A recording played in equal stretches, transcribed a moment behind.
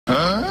In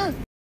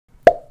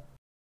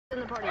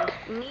the party,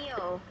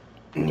 Neo.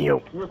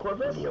 Neo.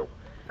 Neo.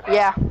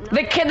 Yeah.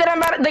 The kid that I'm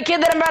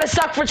about to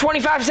suck for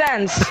 25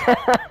 cents.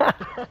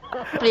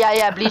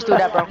 Yeah, please do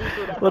that, bro.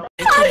 What?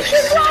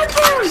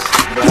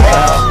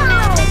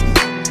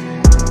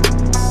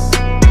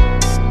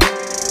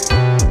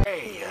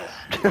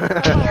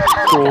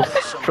 Cool.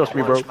 Trust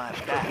me, bro.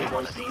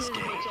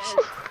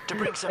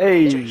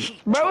 Hey.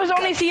 Bro has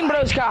only seen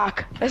bro's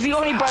cock. That's the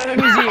only part of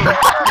the museum.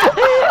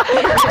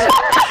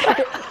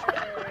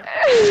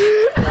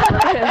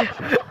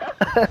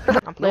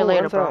 I'm playing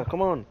later, answer. bro.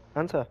 Come on,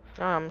 answer.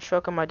 I'm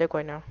stroking my dick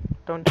right now.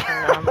 Don't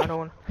turn around, I don't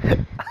wanna.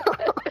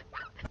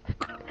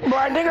 Bro,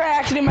 I think I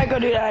actually might go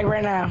do that like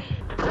right now.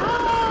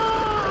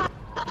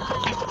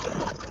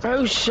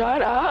 Bro,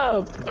 shut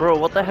up. Bro,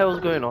 what the hell is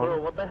going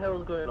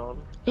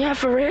on? Yeah,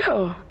 for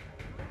real.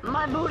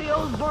 My booty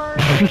hole's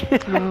burned.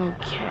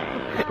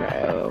 Okay,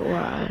 bro,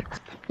 what?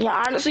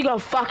 Yeah, honestly, go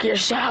fuck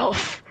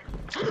yourself.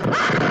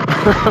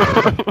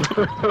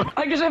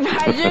 Like, just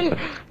imagine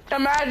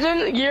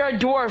you're a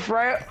dwarf,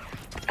 right?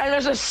 And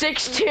there's a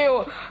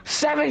 6'2",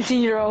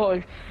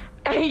 17-year-old,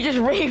 and he just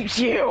raped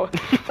you.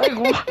 Like,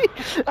 what?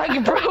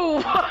 Like, bro,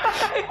 what?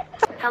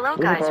 Hello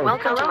guys,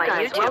 welcome to my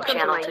YouTube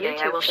channel. Today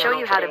I will show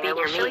you how to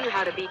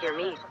beat your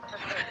meat.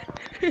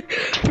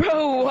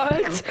 Bro,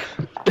 what?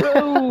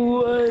 Bro,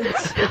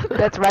 what?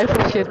 That's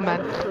rifle shit,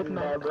 man.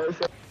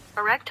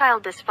 Erectile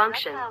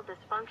dysfunction.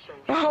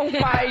 Oh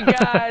my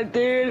god,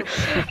 dude.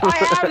 I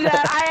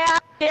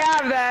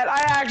have that.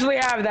 I actually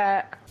have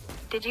that.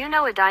 Did you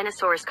know a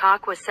dinosaur's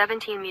cock was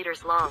 17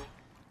 meters long?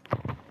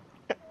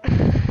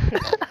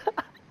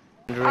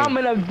 I'm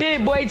in a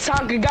big boy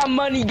Tonka, got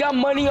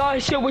money on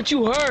shit, what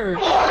you heard?